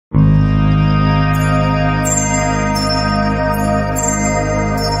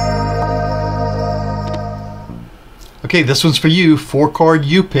Okay, this one's for you. 4-card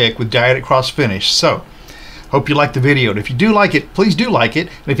you pick with Dyadic cross finish. So, hope you liked the video. And if you do like it, please do like it.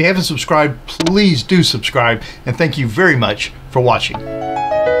 And if you haven't subscribed, please do subscribe. And thank you very much for watching.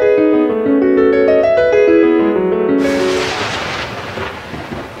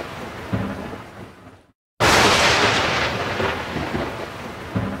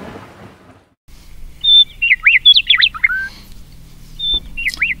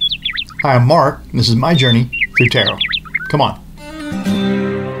 Hi, I'm Mark, and this is my journey through tarot. Come on.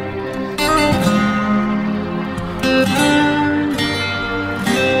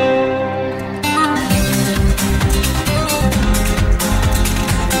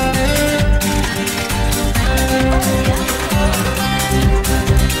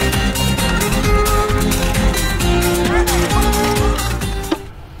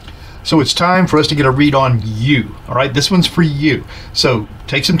 So it's time for us to get a read on you. All right, this one's for you. So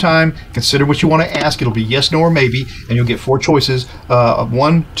take some time, consider what you want to ask. It'll be yes, no, or maybe, and you'll get 4 choices,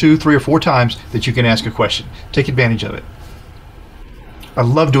 1, 2, 3, or 4 times that you can ask a question. Take advantage of it. I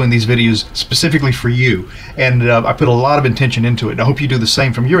love doing these videos specifically for you, and I put a lot of intention into it. And I hope you do the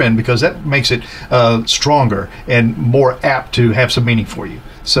same from your end, because that makes it stronger and more apt to have some meaning for you.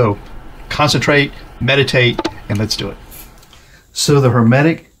 So concentrate, meditate, and let's do it. So the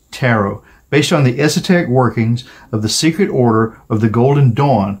Hermetic Tarot, based on the esoteric workings of the Secret Order of the Golden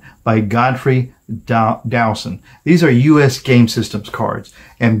Dawn by Godfrey Dowson. These are U.S. game systems cards,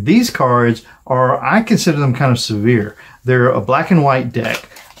 and these cards are, I consider them kind of severe. They're a black and white deck,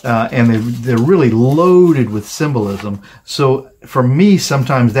 and they're really loaded with symbolism. So for me,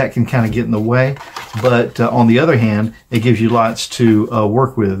 sometimes that can kind of get in the way, but on the other hand, it gives you lots to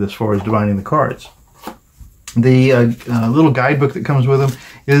work with as far as divining the cards. The little guidebook that comes with them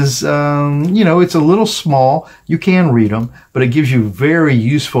is, you know, it's a little small. You can read them, but it gives you very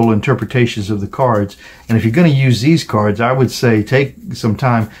useful interpretations of the cards. And if you're going to use these cards, I would say take some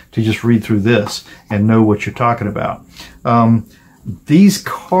time to just read through this and know what you're talking about. These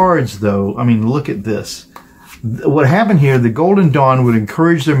cards, though, I mean, look at this. What happened here, the Golden Dawn would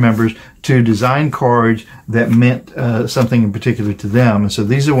encourage their members to design cards that meant something in particular to them. And so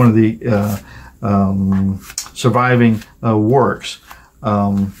these are one of the surviving works.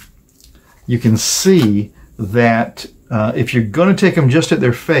 You can see that if you're going to take them just at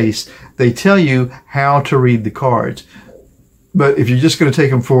their face, they tell you how to read the cards. But if you're just going to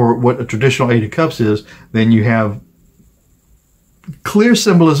take them for what a traditional 8 of Cups is, then you have clear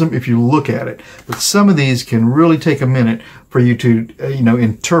symbolism if you look at it. But some of these can really take a minute for you to, you know,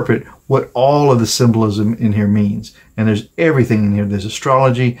 interpret what all of the symbolism in here means. And there's everything in here. There's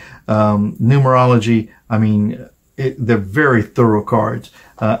astrology, numerology. I mean, they're very thorough cards.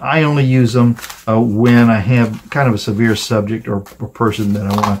 I only use them when I have kind of a severe subject or person that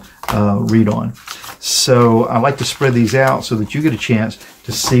I want to read on. So I like to spread these out so that you get a chance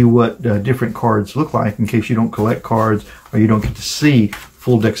to see what different cards look like in case you don't collect cards or you don't get to see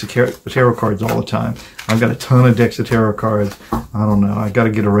full decks of tarot cards all the time. I've got a ton of decks of tarot cards. I don't know. I've got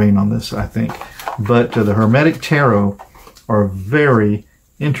to get a rein on this, I think. But the Hermetic Tarot are very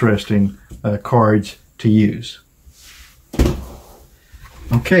interesting cards to use.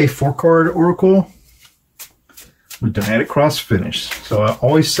 Okay, 4-card Oracle with Dyadic cross finish. So I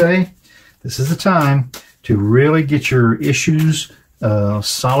always say this is the time to really get your issues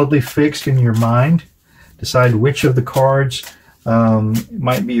solidly fixed in your mind. Decide which of the cards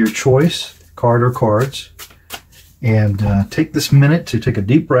might be your choice, card or cards. And take this minute to take a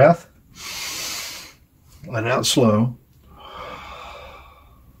deep breath. Let it out slow.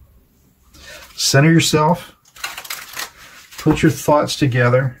 Center yourself. Put your thoughts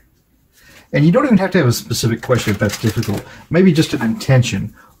together. And you don't even have to have a specific question if that's difficult. Maybe just an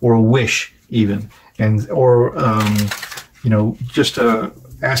intention or a wish even. Or you know, just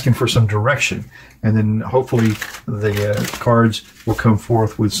asking for some direction. And then hopefully the cards will come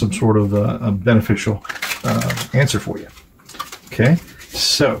forth with some sort of a beneficial answer for you. Okay,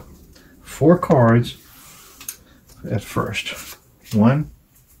 so 4 cards at first. 1,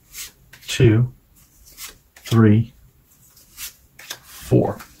 2, 3,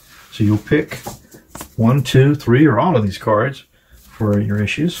 4. So you'll pick 1, 2, 3, or all of these cards for your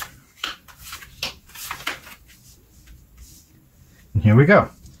issues. And here we go.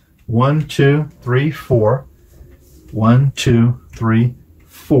 1, 2, 3, 4. 1, 2, 3,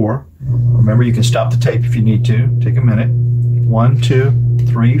 4. Remember, you can stop the tape if you need to. Take a minute. 1, 2,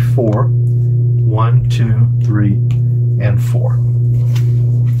 3, 4. 1, 2, 3, and 4.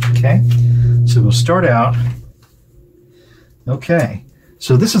 Okay, so we'll start out. Okay,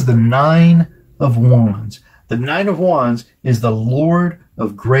 so this is the 9 of Wands. The 9 of Wands is the Lord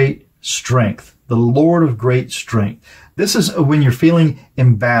of great strength, the Lord of great strength. This is when you're feeling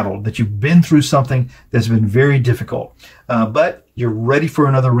embattled, that you've been through something that's been very difficult, but you're ready for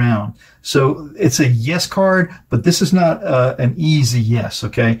another round. So it's a yes card, but this is not an easy yes,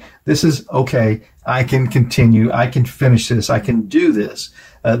 okay? This is, okay, I can continue, I can finish this, I can do this.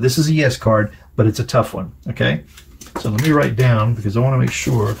 This is a yes card, but it's a tough one, okay? So let me write down, because I want to make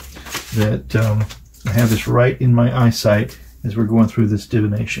sure that I have this right in my eyesight as we're going through this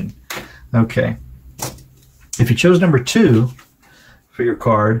divination. Okay. If you chose number 2 for your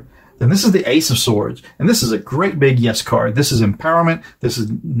card, then this is the Ace of Swords. And this is a great big yes card. This is empowerment. This is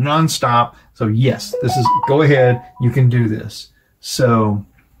nonstop. So yes, this is, go ahead, you can do this. So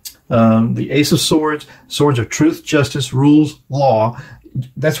the Ace of Swords, swords are truth, justice, rules, law.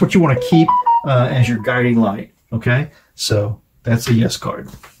 That's what you want to keep as your guiding light. Okay? So that's a yes card.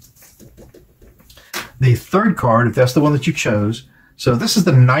 The third card, if that's the one that you chose, so this is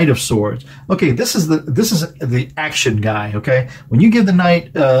the Knight of Swords. Okay, this is the action guy. Okay, when you give the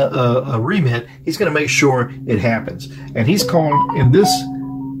knight a remit, he's going to make sure it happens. And he's called in this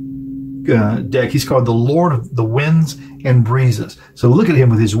deck, he's called the Lord of the Winds and Breezes. So look at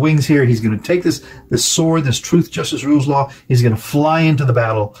him with his wings here. He's going to take this sword, this truth, justice, rules, law. He's going to fly into the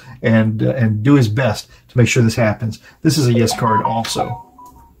battle and do his best to make sure this happens. This is a yes card also.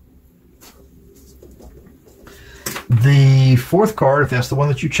 The fourth card, if that's the one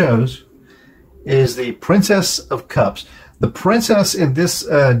that you chose, is the Princess of Cups. The princess in this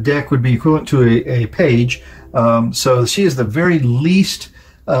deck would be equivalent to a page. So she is the very least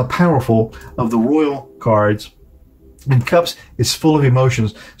powerful of the royal cards. And Cups is full of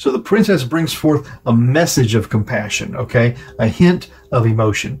emotions. So the princess brings forth a message of compassion, okay? A hint of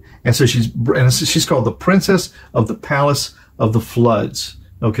emotion. And so she's called the Princess of the Palace of the Floods.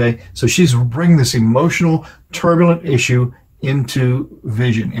 Okay, so she's bringing this emotional, turbulent issue into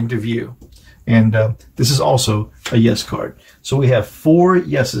vision, into view. And this is also a yes card. So we have 4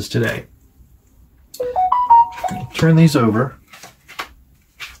 yeses today. Turn these over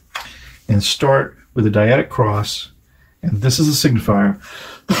and start with the Dyadic cross. And this is a signifier.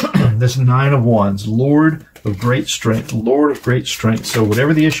 This 9 of Wands, Lord of great strength, Lord of great strength. So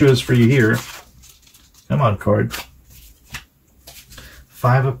whatever the issue is for you here, come on, card.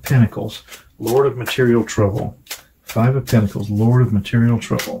 5 of Pentacles, Lord of material trouble. 5 of Pentacles, Lord of material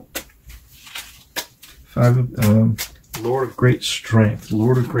trouble. 5 of Lord of great strength,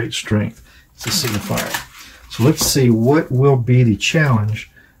 Lord of great strength. It's a signifier. So let's see what will be the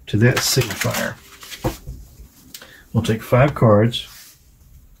challenge to that signifier. We'll take 5 cards.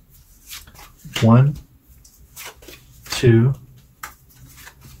 1, 2,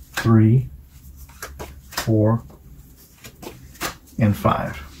 3, 4, and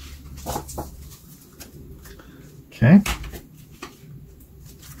 5. Okay.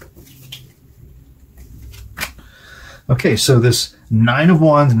 Okay, so this 9 of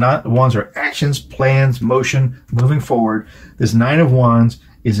Wands, Wands are actions, plans, motion, moving forward. This 9 of Wands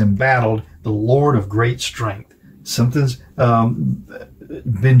is embattled, the Lord of great strength. Something's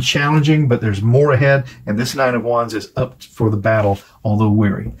been challenging, but there's more ahead, and this 9 of Wands is up for the battle, although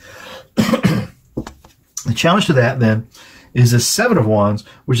weary. The challenge to that, then, is the 7 of Wands,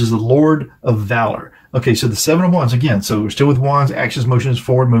 which is the Lord of Valor. Okay, so the 7 of Wands, again, so we're still with Wands, actions, motions,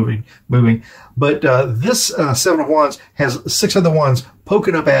 forward, moving. But this 7 of Wands has 6 other Wands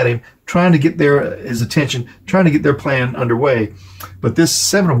poking up at him, trying to get his attention, trying to get their plan underway. But this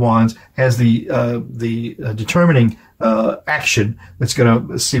 7 of Wands has the determining action that's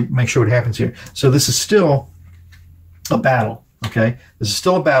going to make sure what happens here. So this is still a battle, okay? This is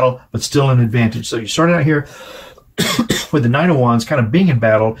still a battle, but still an advantage. So you started out here with the 9 of Wands kind of being in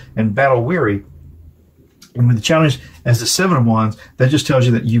battle and battle weary. And with the challenge as the 7 of Wands, that just tells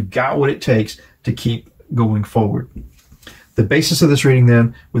you that you've got what it takes to keep going forward. The basis of this reading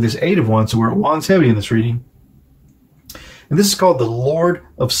then, with this 8 of Wands, so we're at Wands heavy in this reading, and this is called the Lord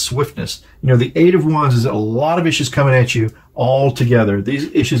of Swiftness. You know, the 8 of Wands is a lot of issues coming at you all together.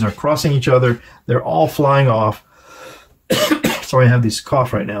 These issues are crossing each other. They're all flying off. Sorry, I have this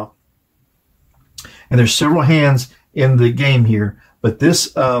cough right now. And there's several hands in the game here, but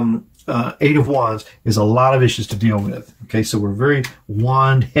this 8 of Wands is a lot of issues to deal with. Okay, so we're very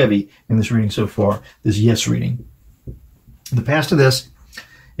wand heavy in this reading so far, this yes reading. The past of this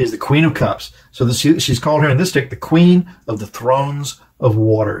is the Queen of Cups. So she's called her in this deck the Queen of the Thrones of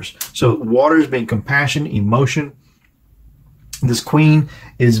Waters. So waters being compassion, emotion. This queen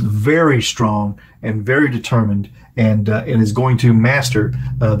is very strong and very determined, and is going to master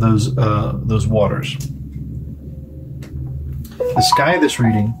those waters. The sky of this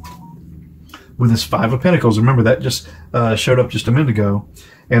reading, with this 5 of Pentacles, remember that just showed up just a minute ago,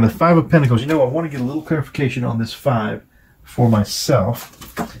 And the Five of Pentacles, I want to get a little clarification on this 5 for myself.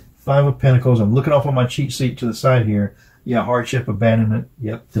 5 of Pentacles, I'm looking off on my cheat sheet to the side here. Yeah, hardship, abandonment,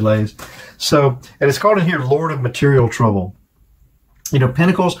 yep, delays. So, and it's called in here Lord of Material Trouble.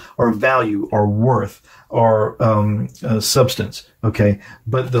 Pentacles are value, or worth, or substance, okay?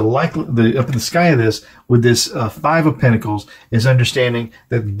 But up in the sky of this, with this 5 of Pentacles, is understanding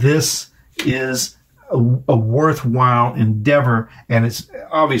that this is a worthwhile endeavor, and it's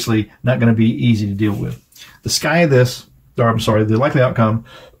obviously not going to be easy to deal with. The sky of this, the likely outcome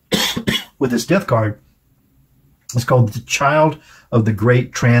with this death card is called the Child of the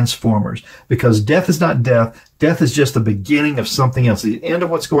Great Transformers, because death is not death. Death is just the beginning of something else, the end of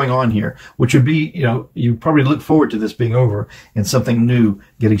what's going on here, which would be, you probably look forward to this being over and something new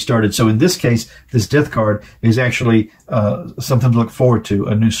getting started. So in this case, this death card is actually something to look forward to,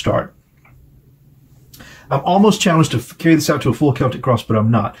 a new start. I'm almost challenged to carry this out to a full Celtic cross, but I'm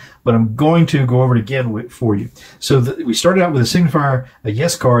not. But I'm going to go over it again for you. So we started out with a signifier, a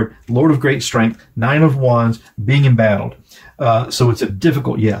yes card, Lord of Great Strength, 9 of Wands, being embattled. So it's a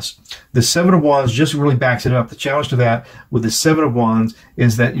difficult yes. The 7 of Wands just really backs it up. The challenge to that with the 7 of Wands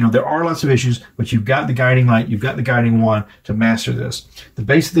is that, there are lots of issues, but you've got the guiding light, you've got the guiding wand to master this. The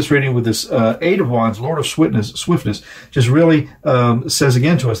base of this reading with this 8 of Wands, Lord of Swiftness, just really says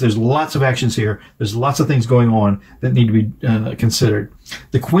again to us, there's lots of actions here. There's lots of things going on that need to be considered.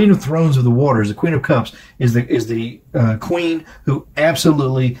 The Queen of Thrones of the Waters, the Queen of Cups, is the queen who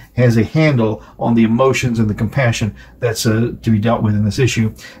absolutely has a handle on the emotions and the compassion that's to be dealt with in this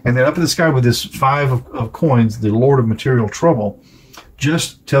issue. And then up in the sky with this 5 of coins, the Lord of Material Trouble,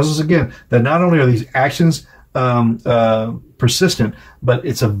 just tells us again that not only are these actions persistent, but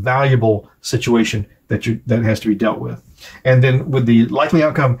it's a valuable situation that has to be dealt with. And then with the likely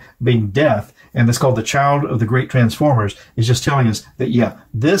outcome being death, and that's called the Child of the Great Transformers, is just telling us that, yeah,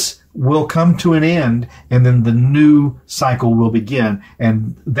 this will come to an end, and then the new cycle will begin,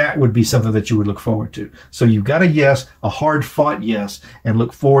 and that would be something that you would look forward to. So you've got a yes, a hard-fought yes, and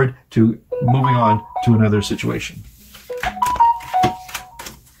look forward to moving on to another situation.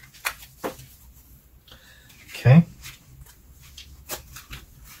 Okay.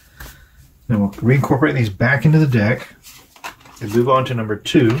 Then we'll reincorporate these back into the deck and move on to number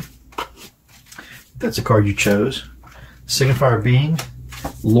 2. That's a card you chose. Signifier being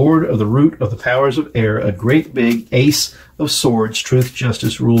Lord of the Root of the Powers of Air, a great big Ace of Swords, truth,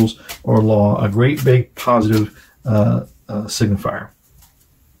 justice, rules, or law, a great big positive signifier.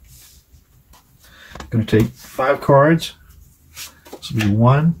 I'm going to take 5 cards. This will be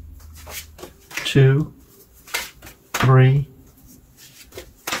 1, 2, 3,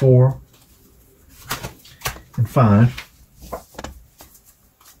 4, and 5.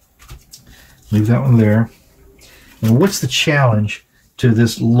 Leave that one there. And what's the challenge to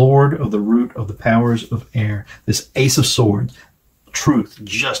this Lord of the Root of the Powers of Air, this Ace of Swords? Truth,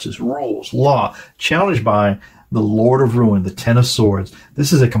 justice, rules, law, challenged by the Lord of Ruin, the 10 of Swords.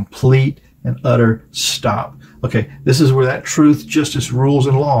 This is a complete and utter stop. Okay, this is where that truth, justice, rules,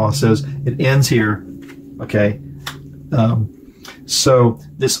 and law says it ends here. Okay, so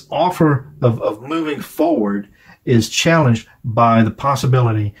this offer of moving forward is challenged by the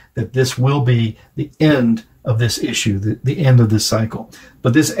possibility that this will be the end of this issue, the end of this cycle.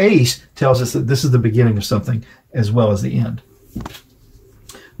 But this ace tells us that this is the beginning of something as well as the end.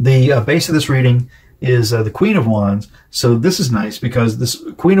 The base of this reading is the Queen of Wands. So this is nice because this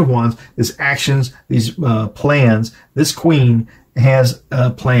Queen of Wands, these actions, these plans, this queen has a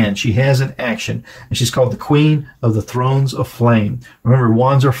plan. She has an action, and she's called the Queen of the Thrones of Flame. Remember,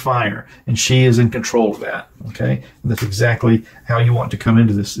 wands are fire, and she is in control of that. Okay, and that's exactly how you want to come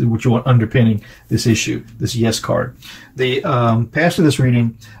into this, what you want underpinning this issue, this yes card. The past of this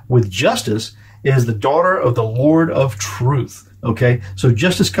reading with justice is the daughter of the Lord of Truth. Okay, so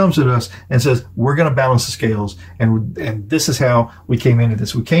justice comes to us and says, we're going to balance the scales, and this is how we came into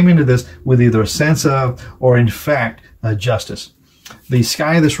this. We came into this with either a sense of, or in fact, justice. The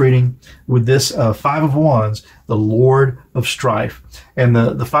sky of this reading with this 5 of Wands, the Lord of Strife. And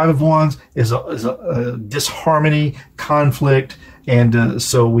the 5 of Wands is a disharmony, conflict, and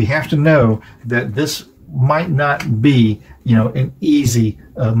so we have to know that this might not be, an easy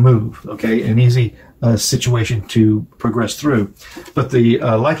move, okay, an easy situation to progress through. But the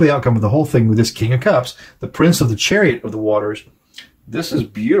likely outcome of the whole thing with this King of Cups, the Prince of the Chariot of the Waters, this is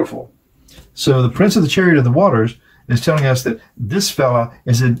beautiful. So the Prince of the Chariot of the Waters is telling us that this fella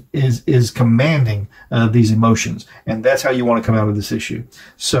is commanding these emotions, and that's how you want to come out of this issue.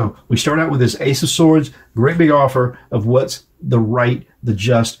 So we start out with this Ace of Swords, great big offer of what's the right, the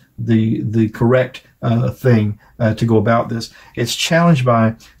just, the correct thing to go about this. It's challenged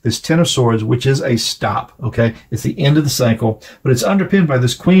by this Ten of Swords, which is a stop. Okay, it's the end of the cycle, but it's underpinned by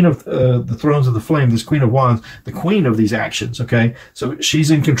this Queen of the Thrones of the Flame, this Queen of Wands, the queen of these actions. Okay, so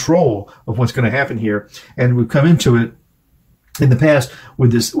she's in control of what's going to happen here, and we've come into it in the past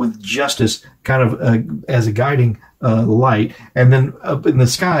with justice kind of as a guiding light, and then up in the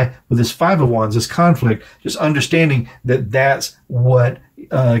sky with this Five of Wands, this conflict, just understanding that that's what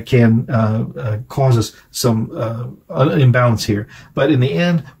can cause us some imbalance here. But in the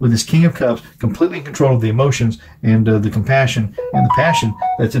end, with this King of Cups, completely in control of the emotions and the compassion and the passion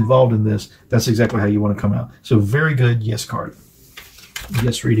that's involved in this, that's exactly how you want to come out. So very good yes card.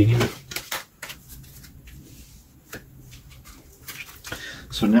 Yes reading it.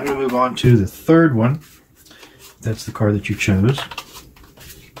 So now I'm going to move on to the third one. That's the card that you chose.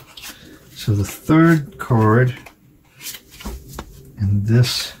 So the third card in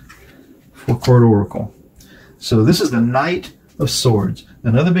this 4-card oracle. So this is the Knight of Swords,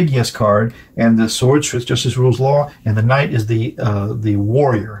 another big yes card, and the Swords, Justice, Rules, Law, and the Knight is the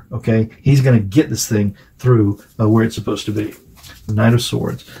warrior. Okay, he's going to get this thing through where it's supposed to be. The Knight of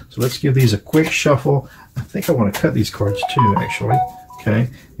Swords. So let's give these a quick shuffle. I think I want to cut these cards too, actually.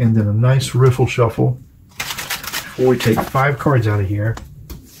 Okay, and then a nice riffle shuffle before we take 5 cards out of here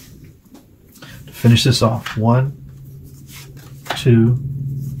to finish this off. 1, 2,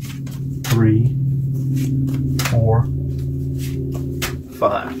 3, 4,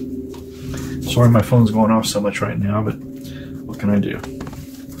 5. Sorry my phone's going off so much right now, but what can I do?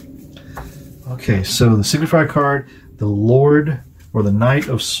 Okay, so the signifier card, the Lord or the Knight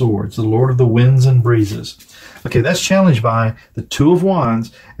of Swords, the Lord of the Winds and Breezes. Okay, that's challenged by the Two of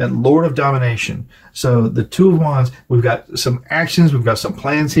Wands and Lord of Domination. So the Two of Wands, we've got some actions, we've got some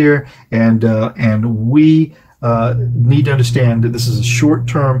plans here, and we need to understand that this is a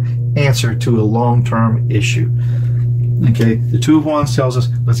short-term answer to a long-term issue. Okay, the Two of Wands tells us,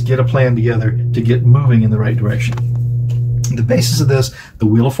 let's get a plan together to get moving in the right direction. The basis of this, the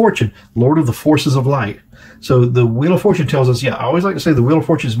Wheel of Fortune, Lord of the Forces of Light. So the Wheel of Fortune tells us, yeah, I always like to say the Wheel of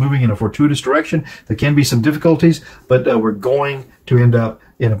Fortune is moving in a fortuitous direction. There can be some difficulties, but we're going to end up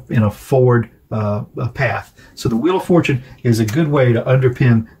in a forward path. So the Wheel of Fortune is a good way to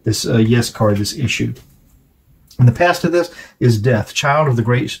underpin this yes card, this issue. And the past of this is Death, child of the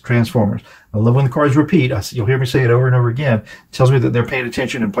great transformers. I love when the cards repeat. You'll hear me say it over and over again. It tells me that they're paying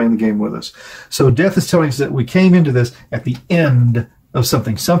attention and playing the game with us. So Death is telling us that we came into this at the end of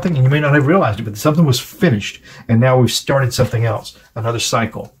something, and you may not have realized it, but something was finished, and now we've started something else, another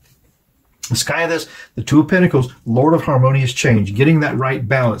cycle. The sky of this, the Two of Pentacles, Lord of harmonious change, getting that right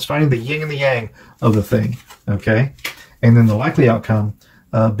balance, finding the yin and the yang of the thing, okay? And then the likely outcome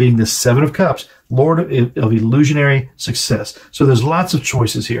being the Seven of Cups, Lord of illusionary success. So there's lots of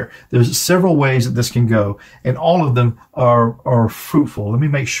choices here. There's several ways that this can go, and all of them are fruitful. Let me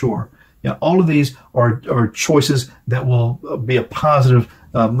make sure. Yeah, all of these are choices that will be a positive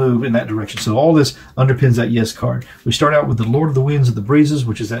move in that direction. So all this underpins that yes card. We start out with the Lord of the Winds and the Breezes,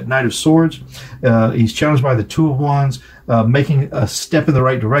 which is that Knight of Swords. He's challenged by the Two of Wands, making a step in the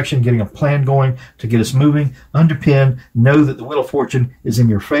right direction, getting a plan going to get us moving. Underpin, know that the Wheel of Fortune is in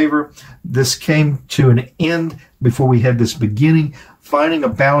your favor. This came to an end before we had this beginning. Finding a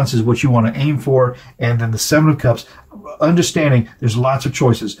balance is what you want to aim for. And then the Seven of Cups, understanding there's lots of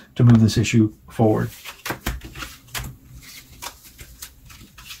choices to move this issue forward.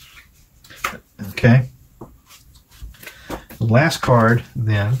 Okay. The last card,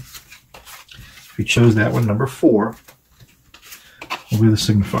 then, if you chose that one, number 4, will be the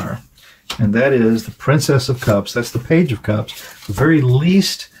signifier. And that is the Princess of Cups. That's the Page of Cups. The very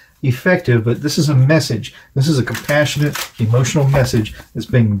least effective, but this is a message. This is a compassionate, emotional message that's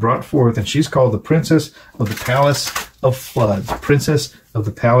being brought forth, and she's called the Princess of the Palace of Floods. Princess of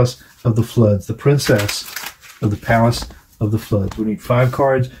the Palace of the Floods. The Princess of the Palace of the Floods. We need 5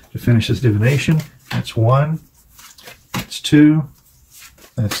 cards to finish this divination. That's 1, that's 2,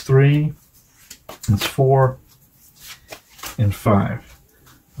 that's 3, that's 4, and 5.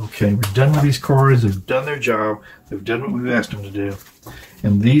 Okay, we're done with these cards. They've done their job. They've done what we've asked them to do.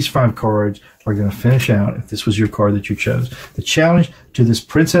 And these 5 cards are going to finish out, if this was your card that you chose. The challenge to this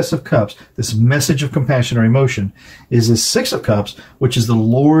Princess of Cups, this message of compassion or emotion, is the Six of Cups, which is the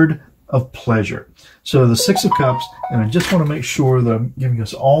Lord of Pleasure. So the Six of Cups, and I just want to make sure that I'm giving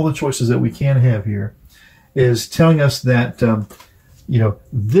us all the choices that we can have here, is telling us that, you know,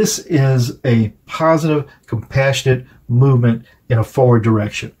 this is a positive, compassionate movement in a forward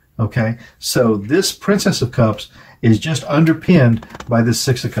direction. Okay, so this Princess of Cups is just underpinned by this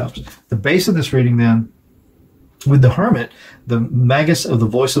Six of Cups. The base of this reading then With the Hermit, the magus of the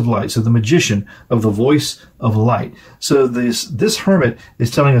voice of light, so the magician of the voice of light. So this Hermit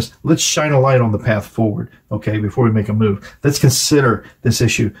is telling us, let's shine a light on the path forward, okay, before we make a move. Let's consider this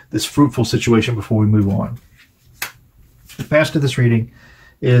issue, this fruitful situation before we move on. The past of this reading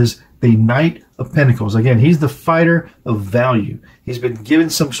is the Knight of Pentacles. Again, he's the fighter of value. He's been given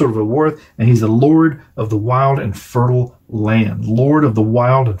some sort of a worth, and he's the Lord of the wild and fertile land. Lord of the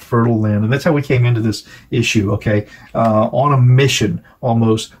wild and fertile land. And that's how we came into this issue, okay? On a mission,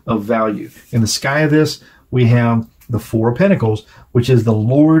 almost, of value. In the sky of this, we have the Four of Pentacles, which is the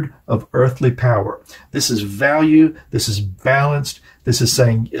Lord of earthly power. This is value. This is balanced. This is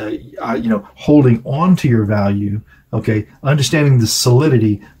saying, holding on to your value, okay, understanding the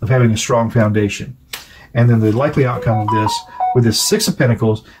solidity of having a strong foundation. And then the likely outcome of this, with the Six of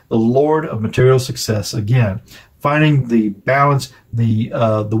Pentacles, the Lord of material success, again, finding the balance,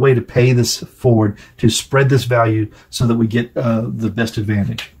 the way to pay this forward, to spread this value so that we get the best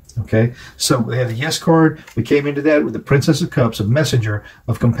advantage. Okay, so we have the Yes card. We came into that with the Princess of Cups, a messenger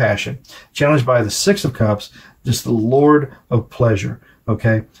of compassion. Challenged by the Six of Cups, just the Lord of pleasure.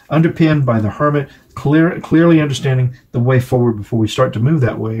 Okay, underpinned by the Hermit, clearly understanding the way forward before we start to move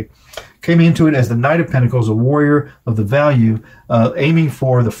that way. Came into it as the Knight of Pentacles, a warrior of the value, aiming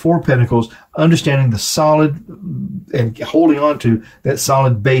for the Four of Pentacles, understanding the solid and holding on to that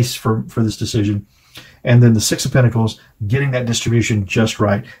solid base for this decision. And then the Six of Pentacles, getting that distribution just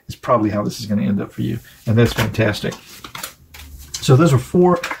right, is probably how this is going to end up for you. And that's fantastic. So those are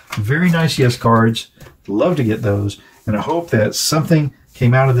four very nice Yes cards. Love to get those. And I hope that something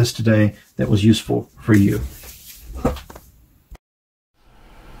came out of this today that was useful for you.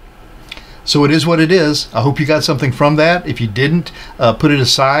 So it is what it is. I hope you got something from that. If you didn't, put it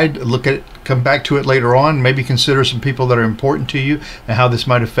aside, look at it, come back to it later on, maybe consider some people that are important to you and how this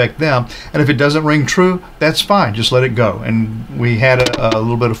might affect them. And if it doesn't ring true, that's fine. Just let it go. And we had a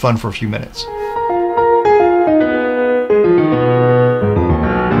little bit of fun for a few minutes.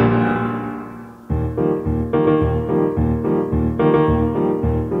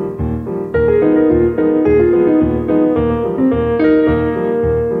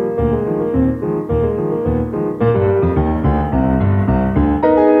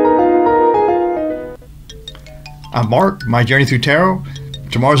 I'm Mark, My Journey Through Tarot.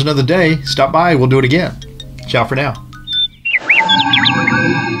 Tomorrow's another day. Stop by, we'll do it again. Ciao for now.